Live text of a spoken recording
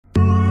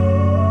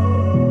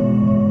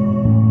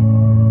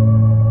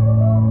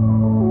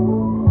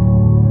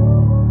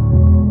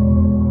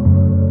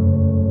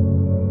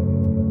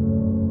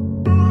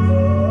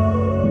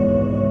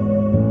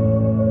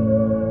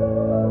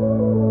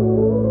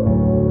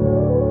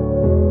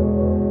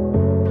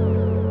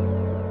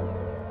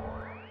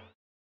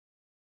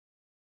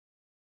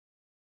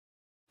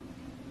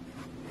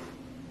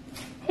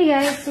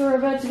guys, so we're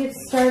about to get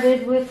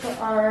started with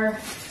our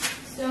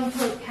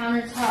StoneCoat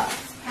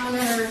Countertops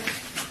counter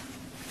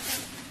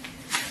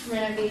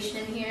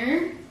renovation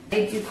here.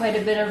 I do quite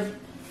a bit of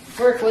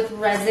work with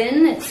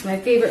resin. It's my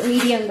favorite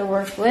medium to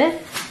work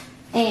with,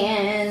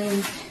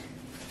 and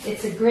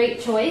it's a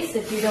great choice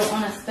if you don't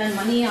want to spend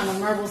money on a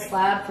marble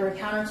slab for a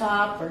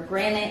countertop or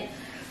granite,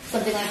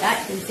 something like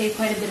that. You can save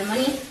quite a bit of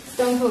money.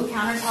 StoneCoat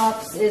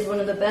Countertops is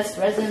one of the best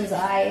resins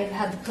I've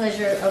had the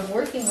pleasure of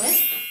working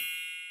with.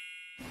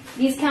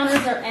 These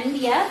counters are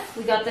NDF.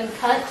 We got them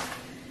cut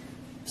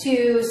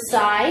to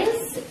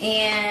size,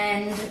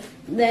 and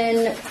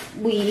then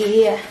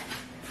we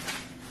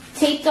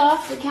taped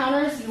off the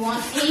counters. You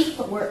want tape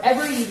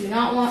wherever you do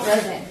not want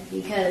resin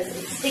because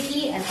it's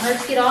sticky and hard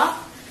to get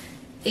off,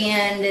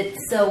 and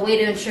it's a way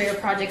to ensure your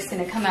project's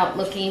going to come out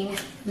looking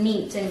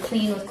neat and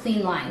clean with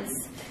clean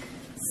lines.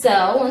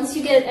 So once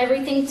you get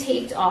everything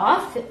taped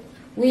off,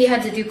 we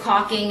had to do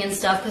caulking and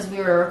stuff because we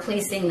were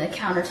replacing the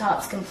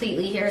countertops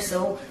completely here,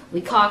 so we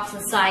caulked the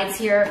sides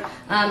here.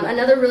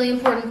 Another really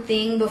important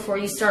thing before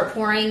you start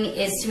pouring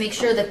is to make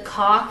sure the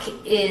caulk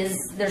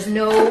there's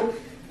no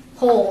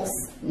holes,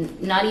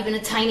 not even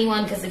a tiny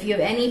one, because if you have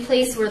any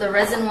place where the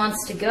resin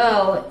wants to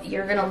go,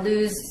 you're going to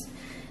lose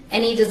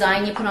any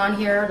design you put on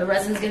here. The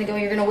resin's going to go,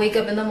 you're going to wake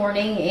up in the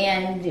morning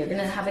and you're going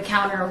to have a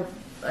counter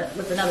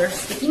with another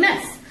sticky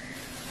mess.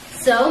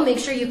 So make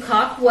sure you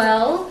caulk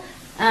well.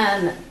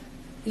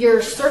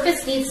 Your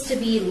surface needs to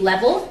be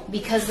level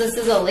because this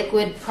is a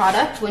liquid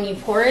product. When you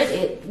pour it,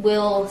 it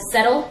will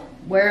settle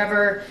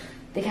wherever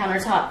the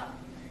countertop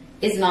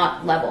is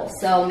not level.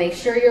 So make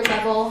sure you're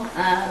level.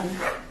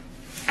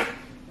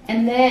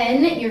 And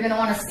then you're going to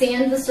want to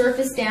sand the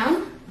surface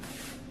down.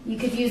 You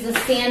could use a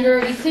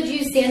sander. You could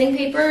use sanding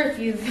paper if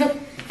you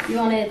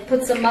want to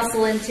put some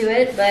muscle into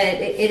it, but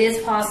it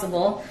is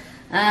possible.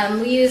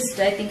 We used,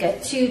 I think, a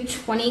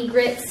 220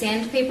 grit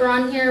sandpaper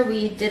on here.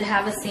 We did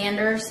have a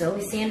sander, so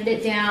we sanded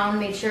it down,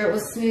 made sure it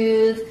was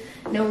smooth,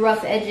 no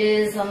rough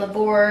edges on the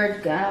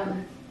board.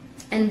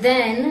 And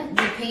then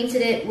we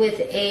painted it with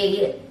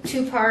a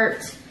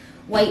 2-part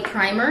white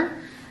primer.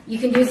 You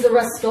can use the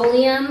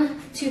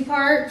Rust-Oleum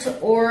 2-part,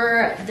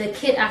 or the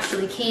kit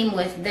actually came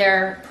with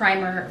their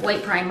primer,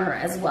 white primer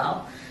as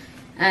well.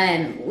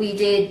 We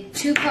did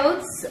 2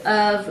 coats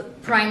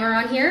of primer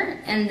on here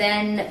and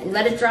then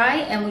let it dry,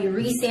 and we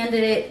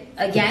resanded it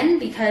again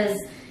because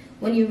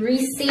when you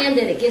resand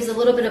it, it gives a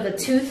little bit of a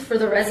tooth for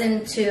the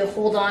resin to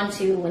hold on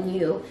to when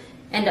you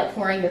end up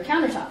pouring your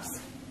countertops.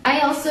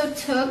 I also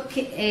took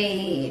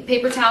a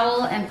paper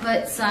towel and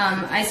put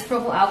some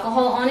isopropyl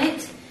alcohol on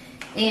it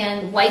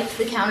and wiped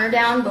the counter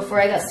down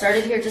before I got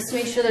started here just to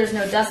make sure there's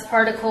no dust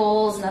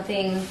particles,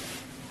 nothing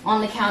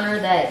on the counter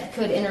that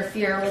could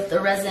interfere with the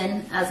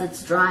resin as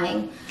it's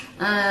drying.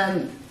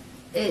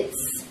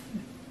 It's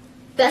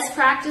best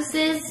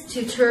practices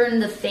to turn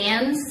the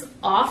fans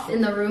off in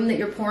the room that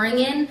you're pouring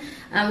in.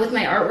 With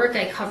my artwork,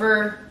 I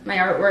cover my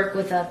artwork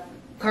with a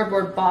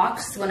cardboard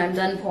box when I'm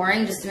done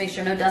pouring just to make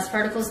sure no dust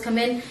particles come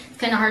in. It's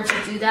kind of hard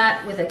to do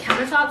that with a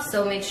countertop,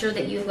 so make sure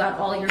that you've got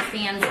all your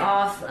fans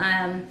off.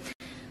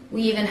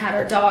 We even had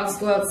our dogs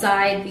go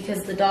outside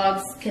because the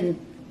dogs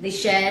they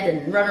shed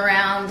and run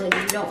around, and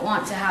you don't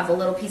want to have a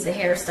little piece of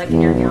hair stuck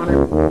in your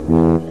counter.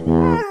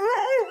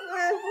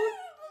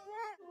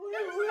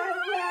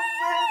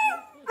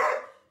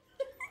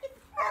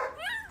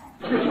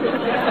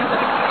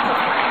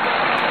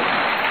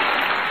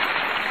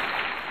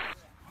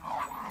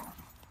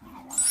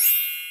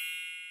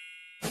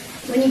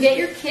 When you get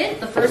your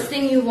kit, the first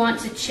thing you want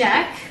to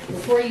check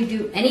before you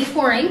do any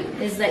pouring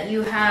is that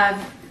you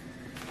have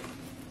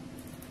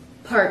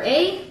part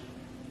A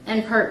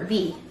and part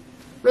B.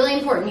 Really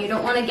important. You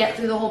don't want to get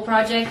through the whole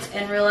project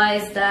and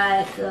realize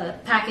that the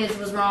package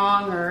was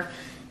wrong, or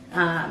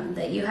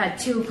that you had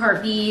 2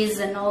 part Bs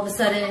and all of a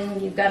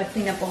sudden you've got to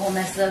clean up a whole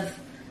mess of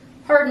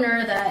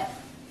hardener that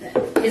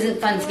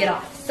isn't fun to get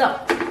off. So,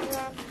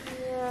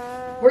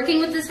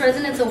 working with this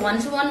resin, it's a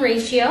 1-to-1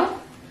 ratio.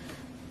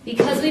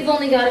 Because we've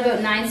only got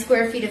about 9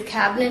 square feet of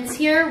cabinets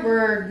here,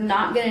 we're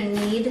not going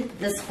to need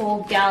this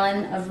whole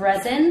gallon of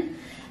resin.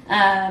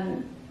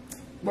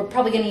 We're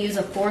probably going to use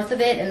 1/4 of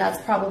it, and that's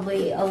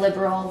probably a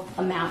liberal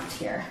amount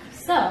here.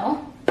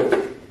 So,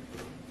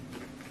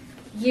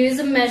 use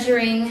a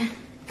measuring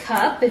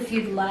cup if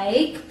you'd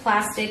like.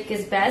 Plastic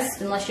is best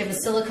unless you have a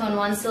silicone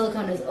one.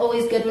 Silicone is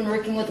always good when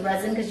working with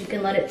resin because you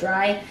can let it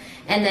dry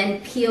and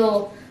then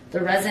peel the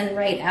resin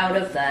right out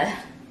of the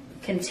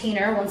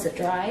container once it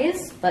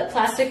dries. But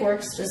plastic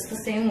works just the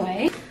same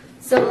way.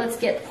 So let's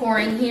get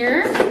pouring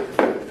here.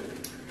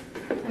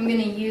 I'm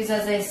going to use,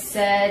 as I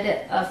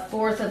said,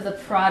 1/4 of the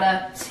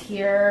product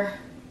here.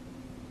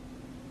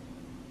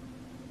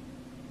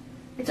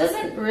 It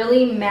doesn't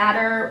really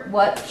matter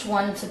which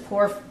one to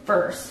pour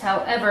first.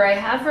 However, I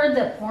have heard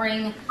that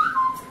pouring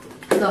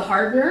the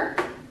hardener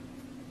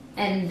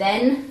and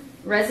then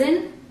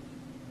resin,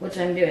 which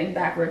I'm doing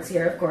backwards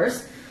here, of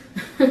course,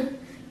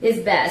 is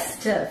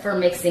best for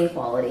mixing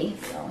quality.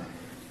 So,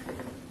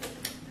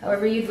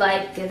 however you'd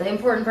like. The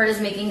important part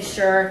is making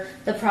sure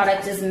the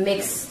product is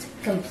mixed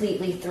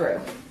completely through.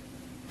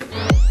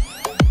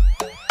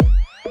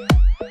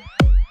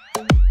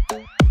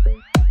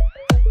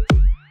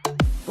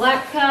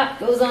 Black cap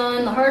goes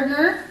on the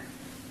hardener.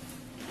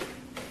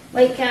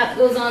 White cap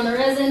goes on the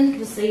resin,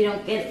 just so you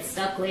don't get it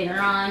stuck later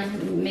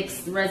on.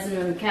 Mix the resin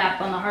and the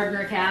cap on the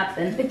hardener cap,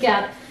 and the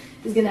cap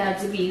is going to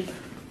have to be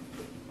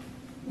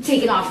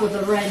taken off with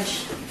a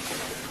wrench.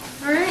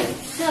 Alright,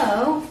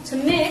 so to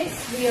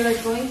mix, we are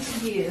going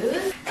to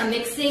use a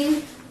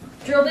mixing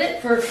drill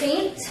bit for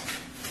paint.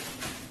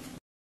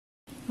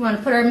 We want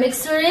to put our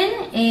mixer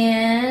in,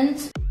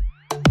 and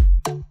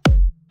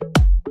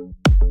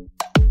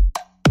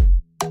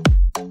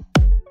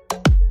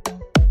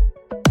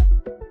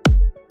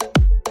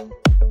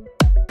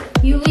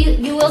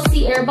you will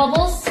see air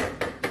bubbles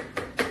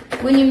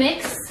when you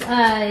mix.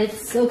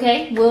 It's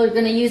okay. We're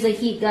going to use a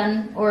heat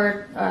gun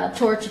or a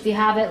torch if you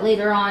have it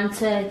later on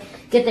to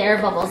get the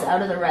air bubbles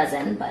out of the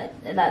resin, but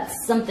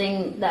that's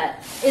something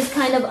that is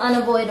kind of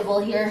unavoidable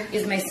here.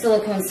 Is my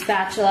silicone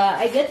spatula.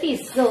 I get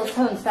these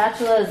silicone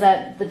spatulas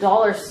at the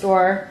dollar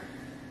store,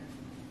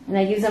 and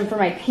I use them for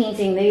my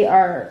painting. They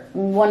are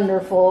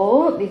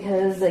wonderful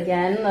because,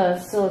 again, the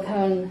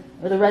silicone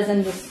or the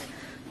resin just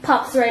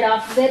pops right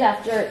off of it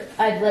after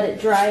I've let it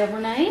dry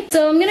overnight.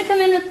 So I'm going to come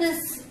in with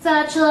this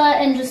spatula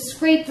and just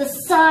scrape the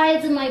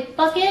sides of my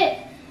bucket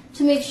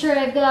to make sure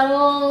I've got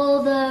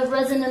all the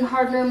resin and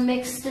hardener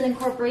mixed and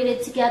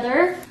incorporated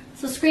together.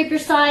 So scrape your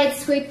sides,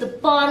 scrape the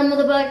bottom of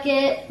the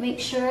bucket, make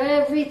sure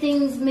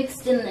everything's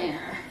mixed in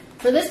there.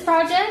 For this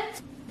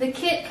project, the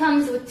kit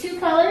comes with two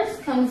colors,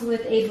 comes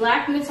with a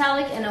black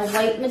metallic and a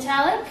white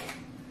metallic.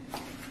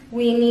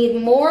 We need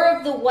more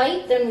of the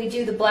white than we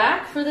do the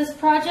black for this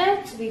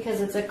project because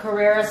it's a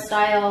Carrara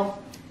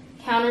style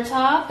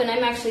countertop, and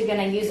I'm actually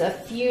going to use a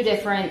few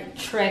different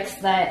tricks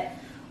that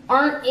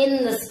aren't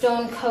in the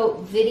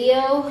StoneCoat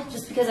video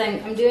just because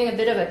I'm doing a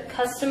bit of a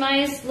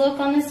customized look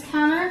on this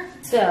counter.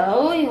 So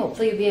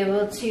hopefully you'll be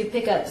able to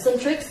pick up some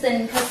tricks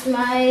and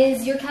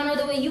customize your counter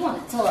the way you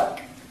want it to look.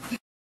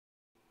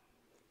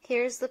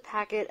 Here's the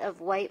packet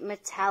of white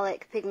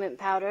metallic pigment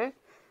powder.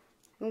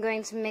 I'm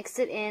going to mix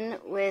it in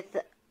with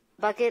a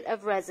bucket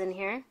of resin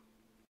here.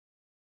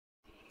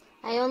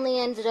 I only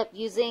ended up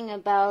using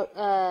about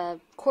a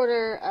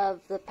quarter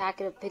of the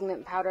packet of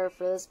pigment powder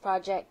for this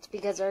project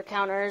because our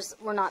counters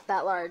were not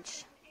that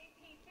large.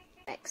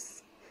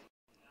 Mix.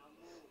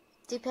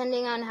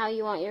 Depending on how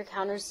you want your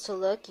counters to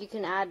look, you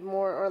can add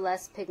more or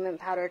less pigment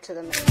powder to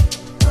the mix.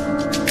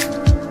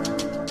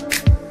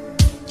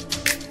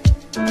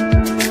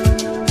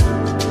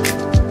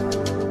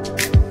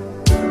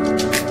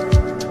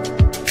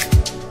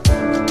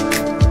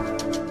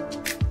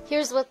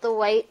 Here's what the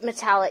white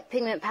metallic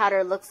pigment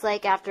powder looks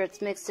like after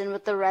it's mixed in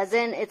with the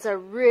resin. It's a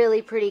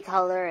really pretty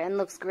color and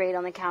looks great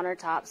on the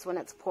countertops when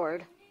it's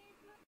poured.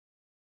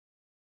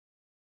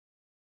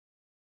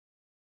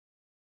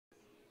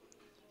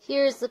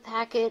 Here's the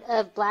packet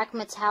of black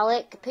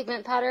metallic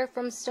pigment powder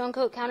from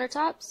StoneCoat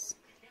Countertops.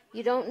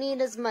 You don't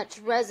need as much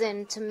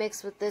resin to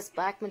mix with this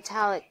black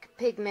metallic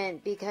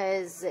pigment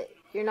because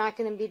you're not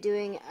going to be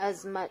doing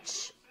as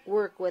much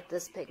work with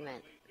this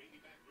pigment.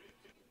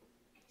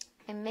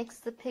 I mix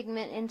the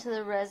pigment into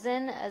the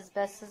resin as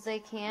best as I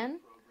can,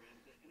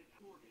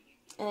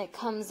 and it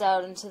comes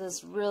out into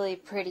this really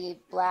pretty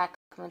black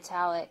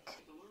metallic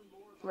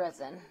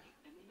resin.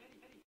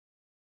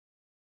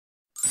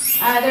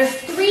 There's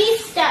 3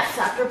 steps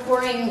after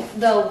pouring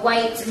the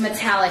white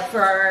metallic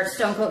for our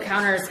StoneCoat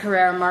Counters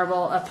Carrara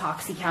Marble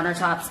Epoxy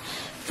Countertops.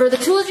 For the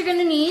tools you're going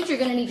to need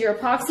your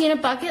epoxy in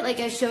a bucket like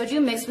I showed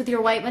you mixed with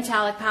your white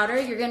metallic powder.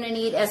 You're going to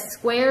need a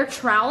square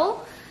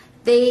trowel.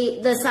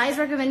 The size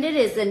recommended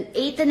is an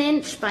 1/8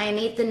 inch by an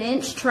 1/8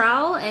 inch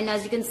trowel, and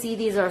as you can see,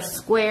 these are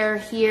square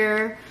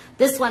here.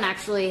 This one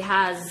actually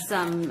has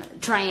some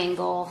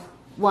triangle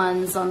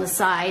ones on the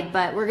side,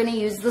 but we're going to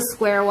use the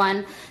square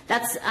one.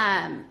 That's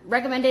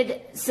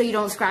recommended so you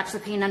don't scratch the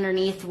paint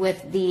underneath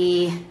with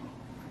the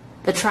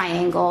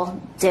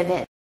triangle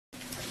divot.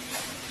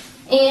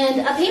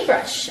 And a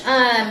paintbrush.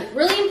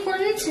 Really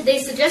important, they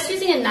suggest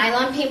using a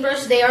nylon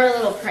paintbrush. They are a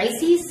little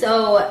pricey,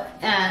 so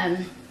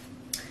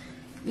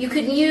you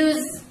can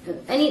use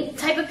any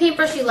type of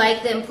paintbrush you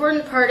like. The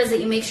important part is that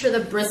you make sure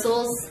the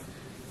bristles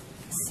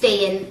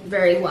stay in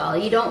very well.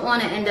 You don't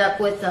want to end up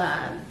with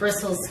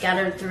bristles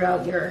scattered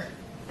throughout your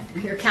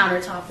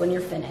countertop when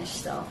you're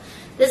finished. So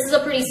this is a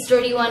pretty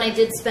sturdy one. I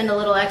did spend a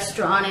little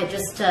extra on it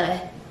just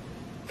to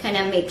kind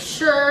of make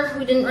sure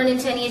we didn't run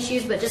into any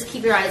issues, but just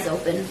keep your eyes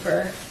open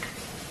for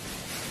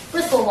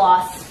bristle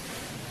loss.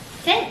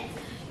 Okay,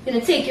 you're going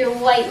to take your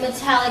white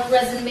metallic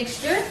resin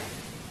mixture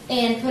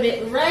and put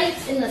it right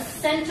in the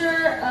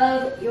center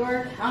of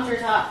your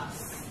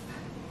countertops.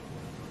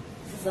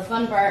 This is the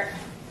fun part.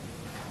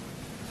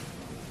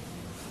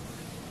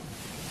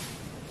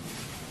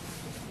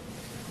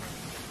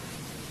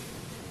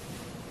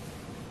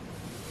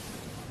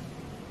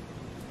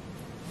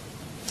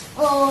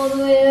 All the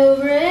way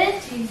over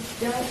it. You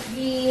don't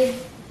be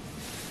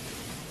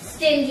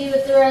stingy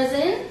with the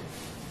resin.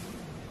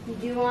 You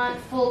do want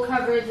full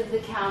coverage of the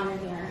counter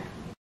here.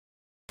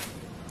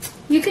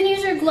 You can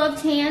use your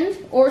gloved hand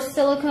or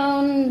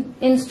silicone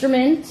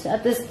instrument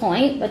at this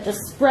point, but just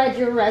spread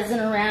your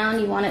resin around.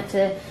 You want it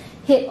to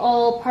hit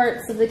all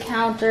parts of the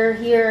counter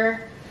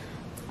here.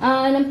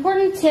 An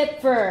important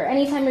tip for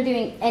anytime you're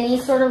doing any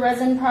sort of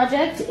resin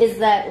project is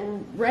that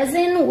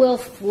resin will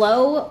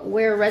flow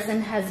where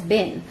resin has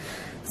been.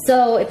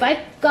 So if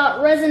I've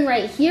got resin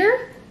right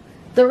here,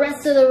 the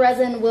rest of the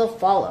resin will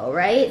follow,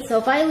 right? So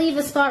if I leave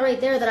a spot right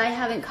there that I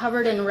haven't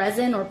covered in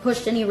resin or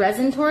pushed any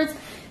resin towards,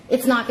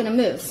 it's not going to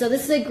move. So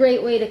this is a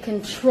great way to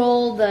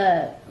control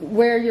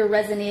where your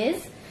resin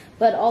is,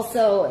 but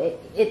also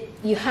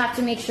you have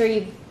to make sure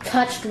you've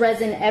touched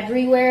resin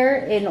everywhere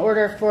in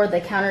order for the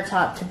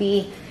countertop to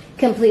be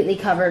completely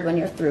covered when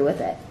you're through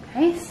with it.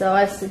 Okay, so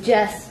I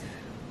suggest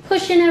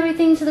pushing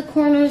everything to the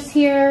corners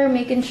here,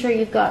 making sure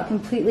you've got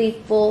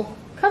completely full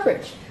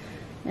coverage.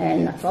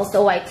 And that's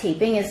also why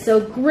taping is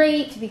so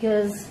great,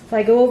 because if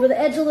I go over the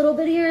edge a little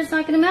bit here, it's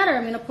not going to matter.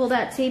 I'm going to pull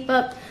that tape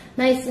up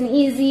nice and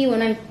easy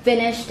when I'm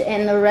finished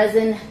and the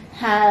resin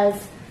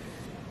has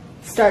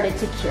started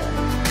to cure.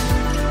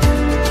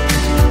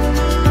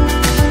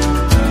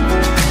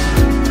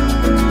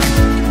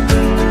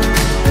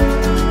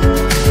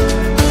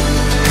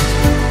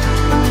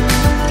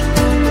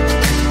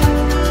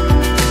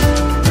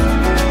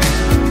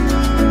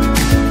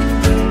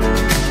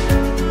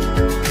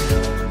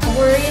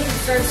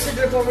 To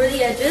drip over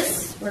the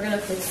edges. We're going to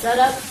fix that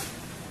up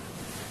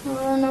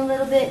a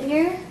little bit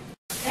here.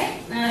 Okay,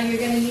 now you're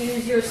going to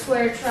use your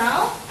square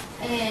trowel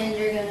and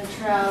you're going to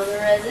trowel the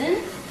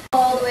resin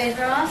all the way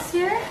across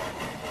here.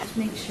 Just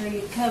make sure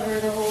you cover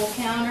the whole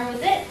counter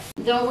with it.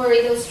 Don't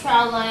worry, those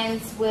trowel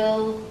lines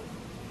will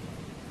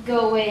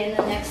go away in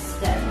the next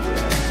step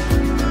here.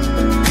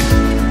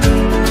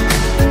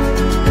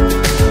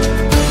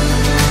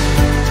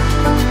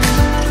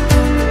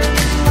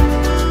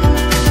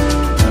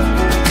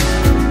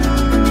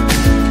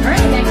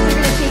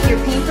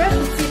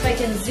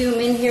 Zoom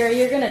in here.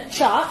 You're going to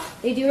chop.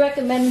 They do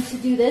recommend to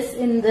do this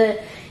in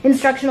the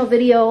instructional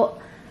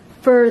video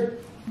for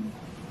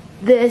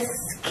this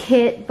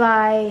kit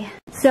by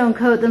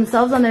StoneCoat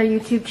themselves on their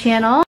YouTube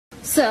channel.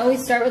 So we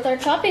start with our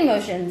chopping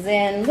motions,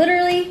 and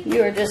literally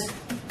you are just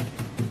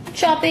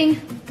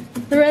chopping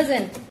the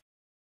resin.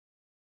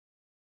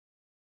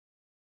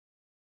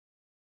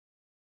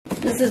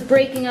 This is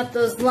breaking up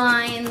those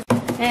lines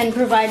and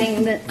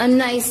providing a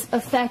nice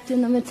effect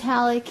in the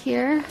metallic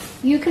here.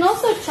 You can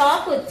also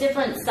chop with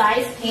different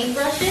size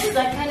paintbrushes.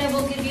 That kind of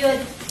will give you a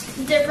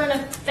different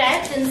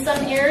effect in some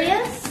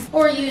areas.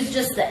 Or use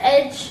just the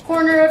edge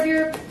corner of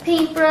your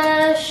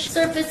paintbrush,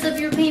 surface of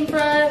your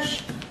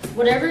paintbrush,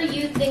 whatever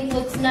you think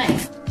looks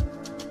nice.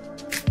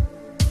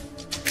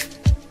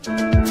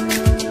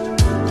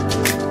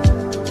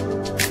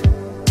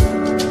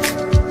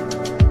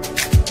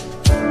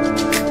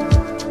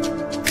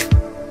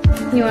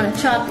 You want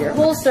to chop your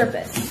whole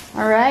surface.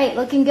 All right,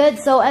 looking good.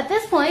 So at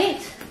this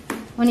point,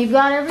 when you've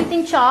got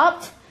everything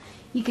chopped,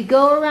 you could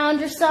go around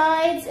your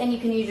sides and you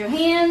can use your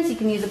hands, you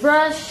can use a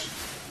brush,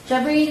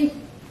 whichever you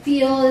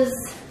feel is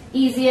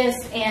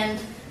easiest, and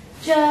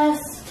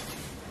just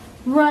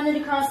run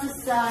it across the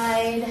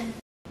side.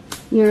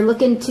 You're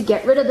looking to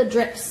get rid of the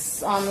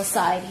drips on the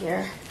side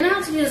here. You're gonna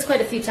have to do this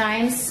quite a few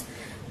times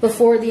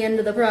before the end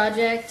of the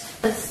project,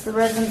 because the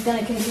resin's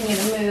gonna continue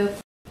to move.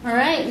 All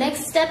right,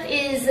 next step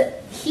is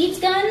heat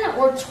gun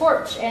or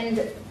torch. And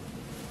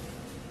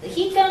the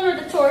heat gun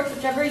or the torch,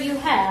 whichever you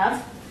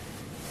have,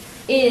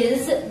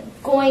 is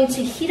going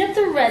to heat up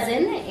the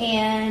resin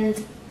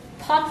and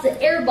pop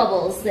the air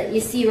bubbles that you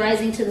see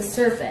rising to the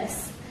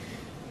surface.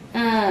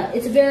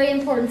 It's a very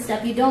important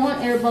step. You don't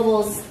want air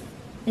bubbles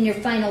in your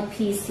final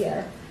piece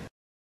here.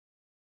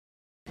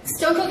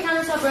 StoneCoat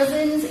Countertop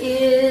Resins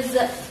is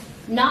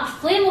not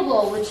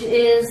flammable, which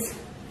is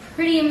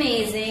pretty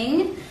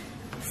amazing.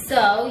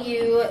 So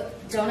you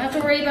don't have to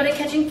worry about it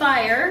catching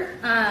fire,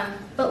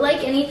 but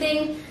like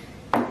anything,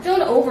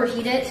 don't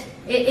overheat it.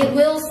 It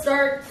will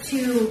start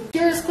to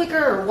cure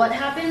quicker, or what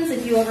happens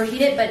if you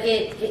overheat it, but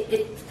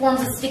it forms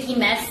a sticky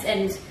mess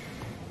and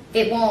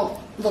it won't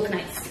look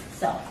nice.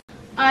 So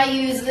I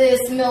use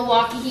this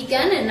Milwaukee heat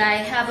gun, and I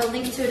have a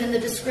link to it in the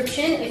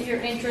description if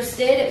you're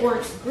interested. It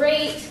works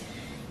great.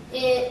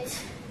 It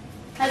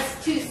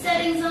has 2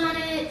 settings on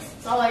it.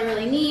 It's all I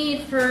really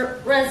need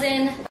for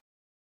resin.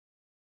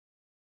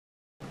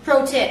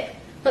 Pro tip,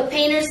 put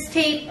painter's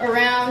tape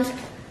around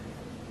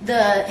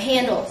the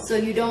handle so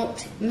you don't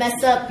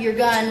mess up your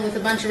gun with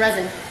a bunch of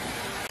resin.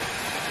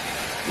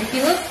 If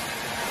you look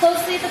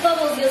closely at the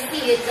bubbles, you'll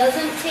see it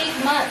doesn't take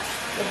much.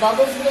 The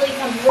bubbles really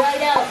come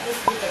right out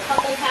just with a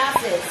couple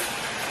passes.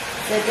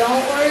 So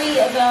don't worry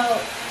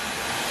about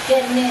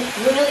getting it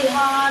really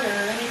hot or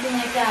anything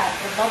like that.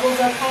 The bubbles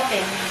are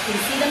popping. You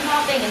can see them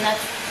popping, and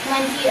that's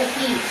plenty of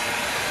heat.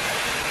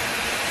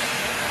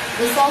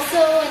 This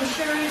also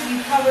ensures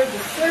you covered the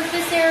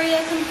surface area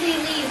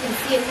completely. You can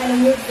see it kind of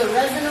moves the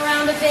resin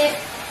around a bit,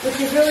 which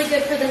is really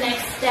good for the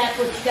next step,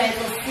 which you guys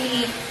will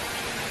see.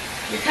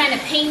 You're kind of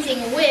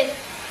painting with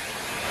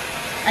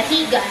a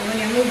heat gun when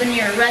you're moving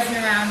your resin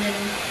around and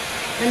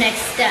the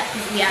next step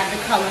is we add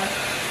the color.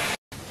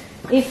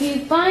 If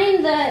you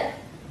find that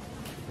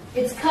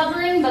it's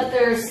covering, but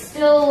there's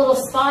still little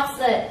spots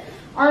that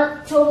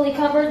aren't totally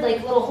covered,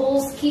 like little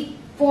holes keep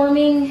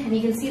forming, and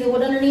you can see the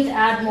wood underneath,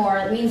 add more.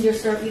 It means you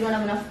don't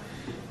have enough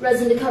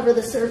resin to cover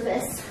the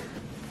surface.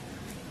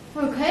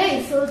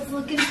 Okay, so it's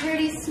looking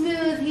pretty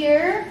smooth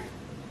here.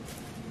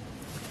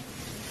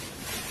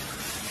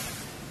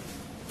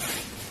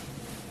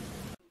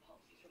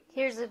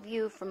 Here's a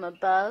view from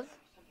above.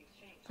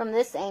 From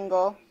this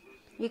angle,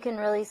 you can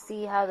really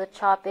see how the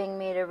chopping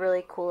made a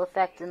really cool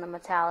effect in the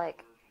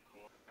metallic.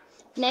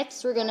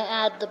 Next, we're going to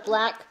add the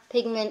black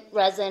pigment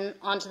resin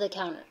onto the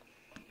counter.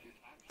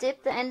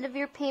 Dip the end of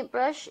your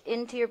paintbrush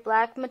into your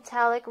black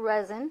metallic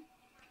resin.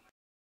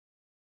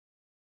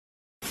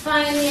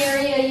 Find the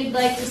area you'd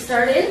like to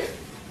start in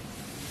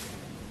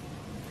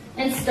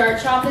and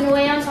start chopping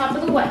away on top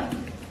of the white.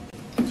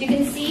 As you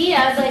can see,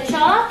 as I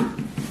chop,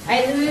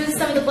 I lose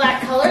some of the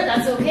black color.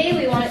 That's okay,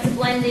 we want it to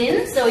blend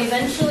in, so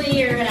eventually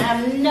you're going to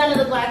have none of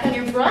the black on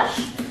your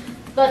brush,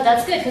 but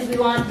that's good because we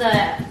want the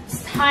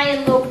high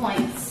and low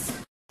points.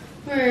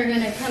 We're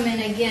going to come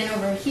in again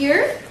over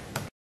here.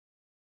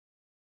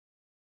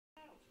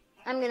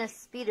 I'm going to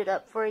speed it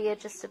up for you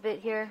just a bit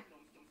here.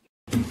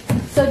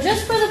 So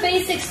just for the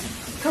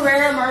basics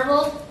Carrara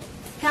marble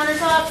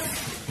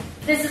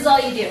countertops, this is all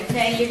you do,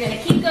 okay? You're going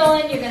to keep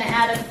going, you're going to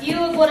add a few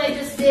of what I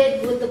just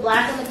did with the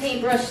black on the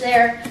paintbrush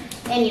there,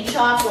 and you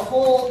chop the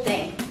whole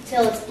thing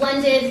till it's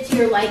blended to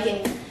your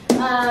liking.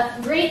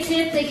 Great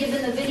tip they give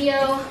in the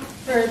video,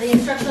 for the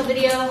instructional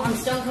video on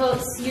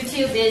StoneCoat's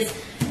YouTube, is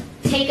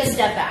take a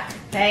step back,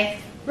 okay?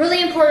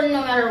 Really important,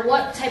 no matter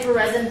what type of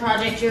resin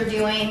project you're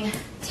doing,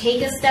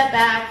 take a step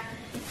back,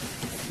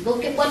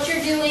 look at what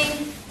you're doing,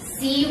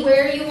 see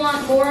where you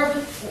want more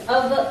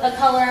of a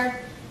color,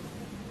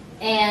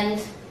 and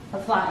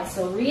apply.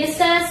 So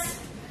reassess,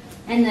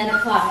 and then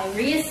apply.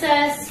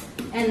 Reassess,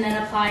 and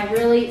then apply.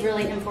 Really,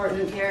 really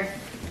important here.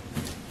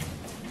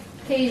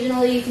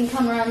 Occasionally you can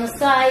come around the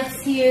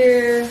sides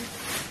here,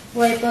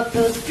 wipe up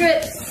those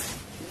drips,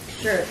 make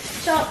sure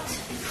it's chopped.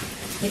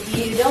 If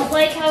you don't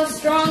like how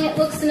strong it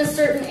looks in a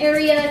certain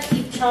area,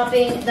 keep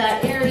chopping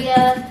that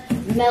area,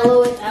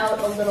 mellow it out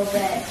a little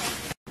bit.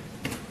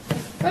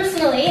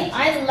 Personally,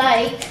 I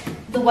like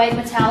the white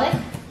metallic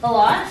a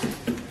lot,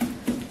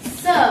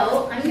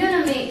 so I'm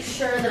going to make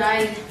sure that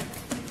I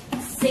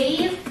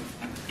save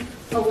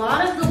a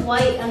lot of the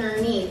white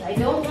underneath. I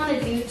don't want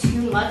to do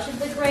too much of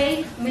the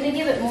gray. I'm going to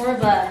give it more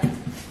of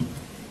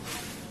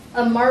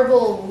a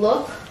marble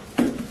look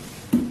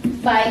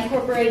by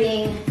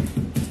incorporating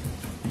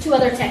two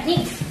other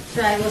techniques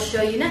that I will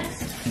show you next.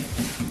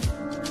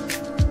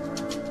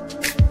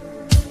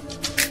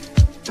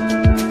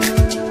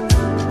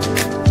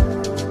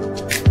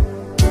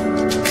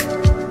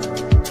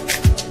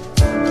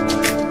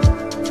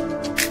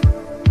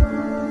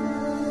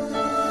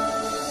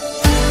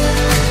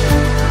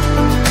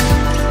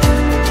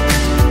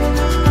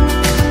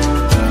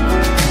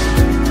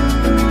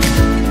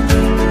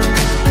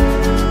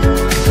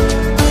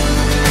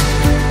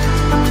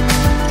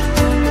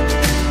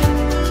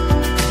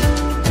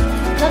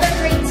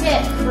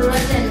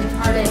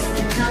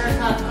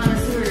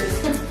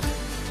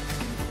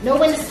 Know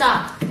when to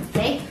stop,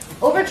 okay?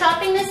 Over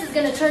chopping this is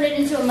going to turn it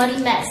into a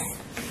muddy mess.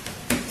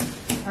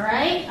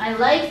 Alright? I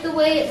like the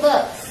way it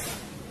looks.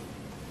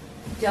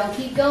 Don't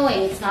keep going.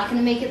 It's not going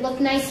to make it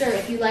look nicer.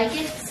 If you like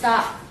it,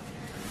 stop.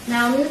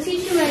 Now I'm going to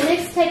teach you my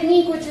next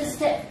technique, which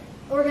is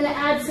we're going to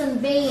add some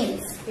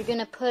veins. You're going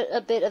to put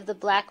a bit of the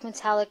black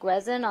metallic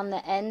resin on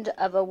the end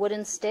of a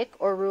wooden stick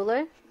or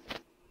ruler.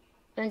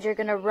 And you're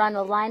going to run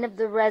a line of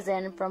the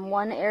resin from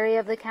one area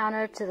of the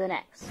counter to the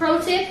next.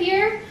 Pro tip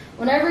here,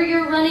 whenever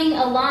you're running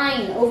a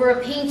line over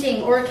a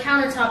painting or a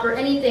countertop or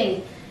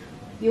anything,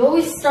 you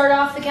always start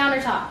off the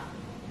countertop.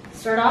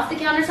 Start off the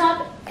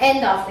countertop,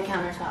 end off the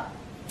countertop.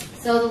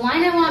 So the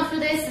line I want for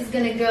this is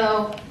going to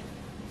go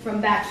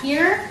from back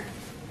here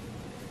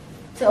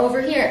to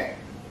over here.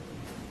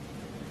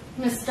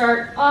 I'm going to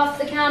start off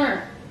the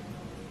counter.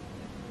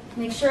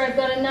 Make sure I've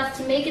got enough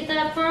to make it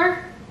that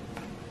far.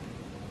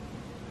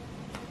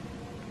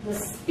 The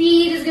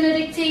speed is going to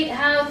dictate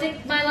how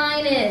thick my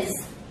line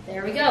is.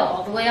 There we go,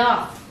 all the way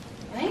off.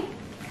 Okay,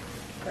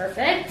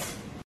 perfect.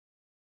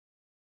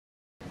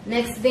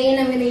 Next vein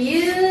I'm going to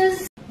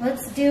use,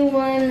 let's do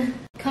one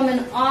coming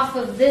off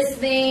of this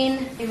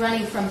vein,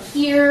 running from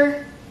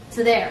here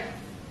to there.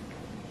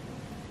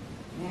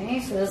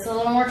 Okay, so this is a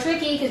little more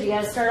tricky because you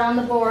got to start on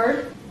the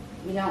board.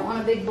 You don't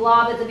want a big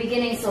blob at the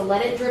beginning, so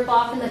let it drip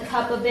off in the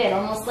cup a bit,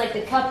 almost like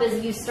the cup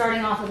is you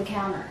starting off of the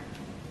counter.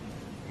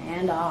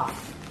 And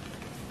off.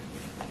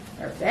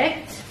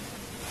 Perfect.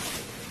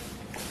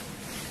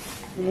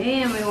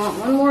 Okay, and we want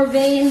one more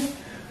vein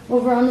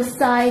over on the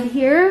side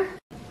here.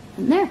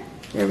 And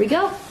there we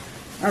go.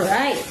 All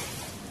right.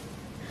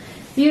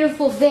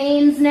 Beautiful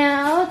veins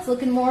now. It's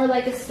looking more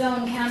like a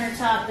stone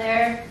countertop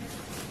there.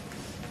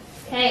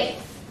 Okay.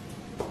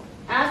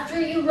 After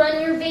you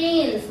run your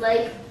veins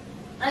like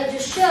I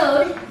just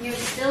showed, you're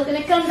still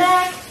going to come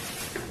back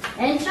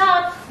And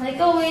chop, like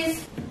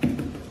always.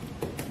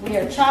 We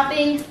are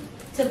chopping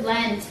to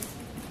blend.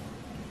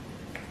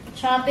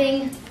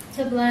 Chopping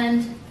to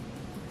blend.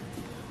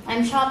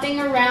 I'm chopping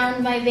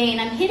around my vein.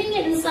 I'm hitting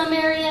it in some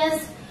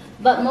areas,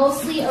 but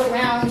mostly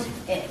around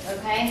it,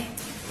 okay?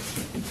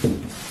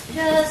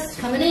 Just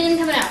coming in,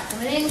 coming out,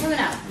 coming in, coming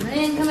out,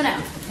 coming in, coming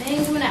out, coming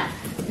in, coming out,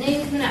 coming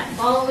in, coming out.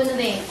 Following the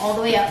vein all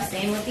the way up.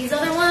 Same with these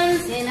other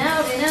ones. In,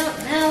 out, in, out,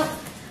 in, out.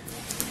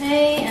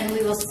 Okay, and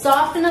we will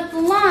soften up the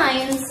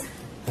lines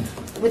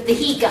with the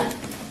heat gun.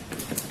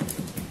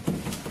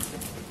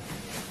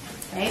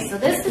 Okay, so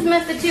this is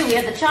method 2. We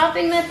have the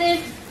chopping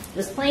method,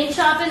 just plain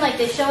chopping like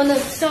they show in the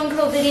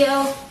StoneCoat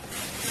video.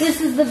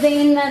 This is the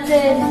vein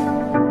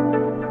method.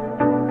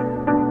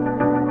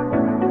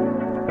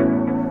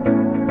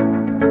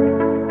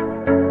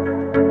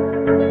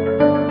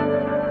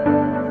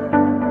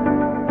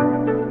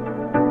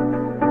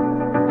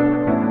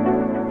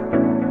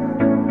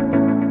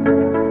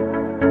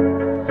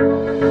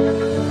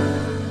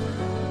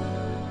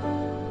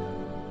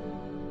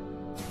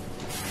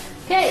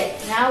 Okay,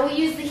 now we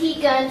use the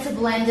heat gun to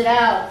blend it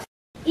out.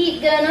 Heat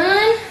gun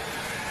on.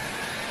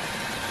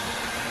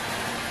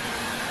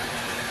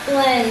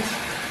 Blend.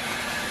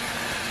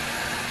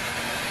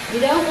 We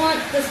don't want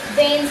the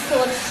veins to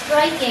look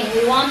striking.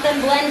 We want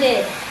them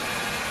blended.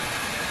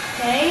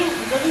 Okay?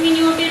 It doesn't mean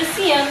you won't be able to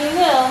see them. You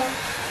will.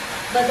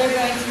 But they're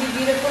going to be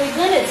beautifully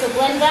blended. So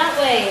blend that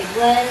way.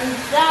 Blend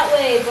that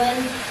way.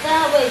 Blend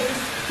that way.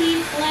 Just keep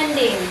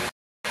blending.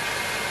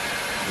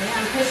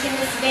 I'm pushing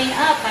this vein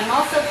up. I'm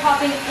also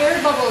popping air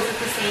bubbles at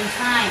the same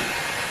time.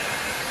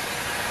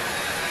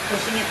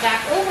 Pushing it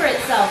back over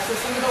itself so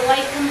some of the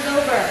light comes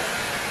over.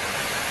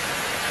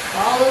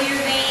 Follow your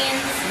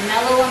veins,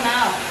 mellow them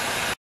out.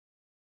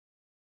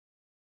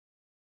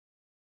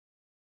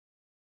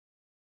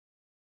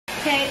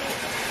 Okay,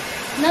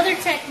 another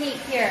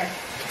technique here.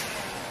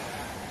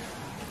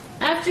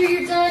 After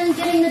you're done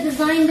getting the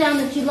design down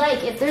that you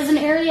like, if there's an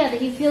area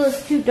that you feel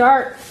is too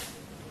dark,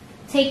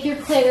 take your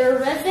clear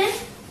resin.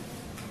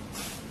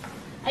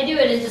 I do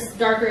it in just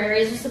darker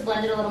areas just to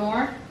blend it a little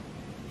more.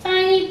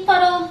 Tiny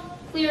puddle,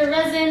 clear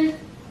resin.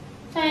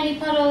 Tiny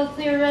puddle,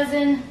 clear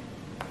resin.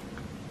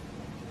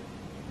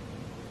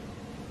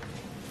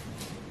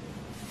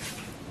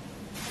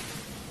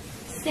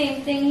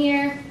 Same thing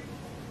here.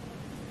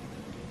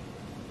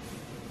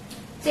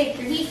 Take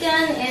your heat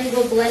gun and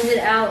we'll blend it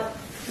out.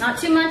 Not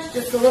too much,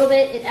 just a little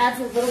bit. It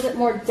adds a little bit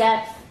more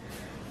depth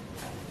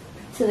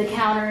to the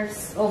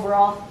counters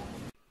overall.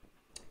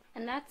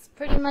 And that's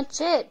pretty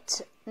much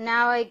it.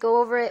 Now I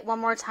go over it one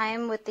more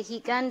time with the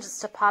heat gun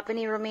just to pop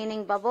any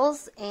remaining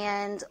bubbles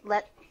and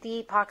let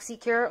the epoxy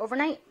cure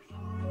overnight.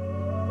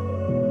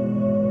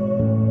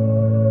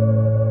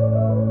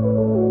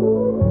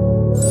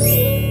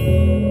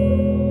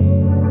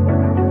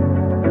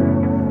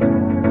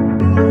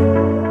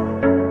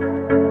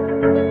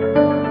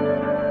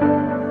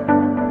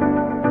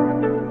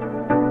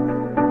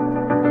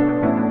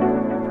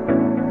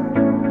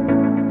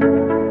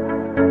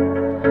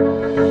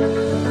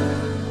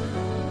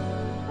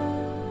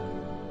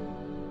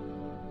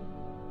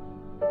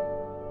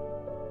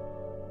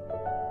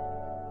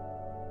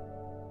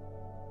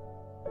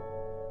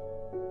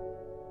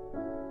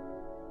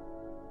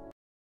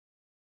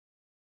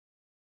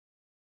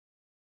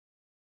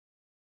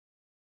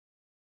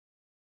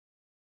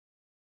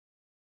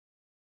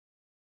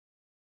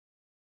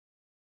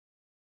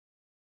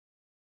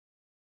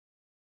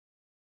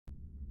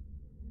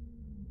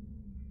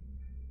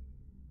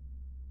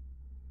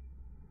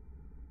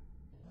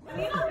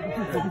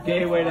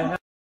 Gay way to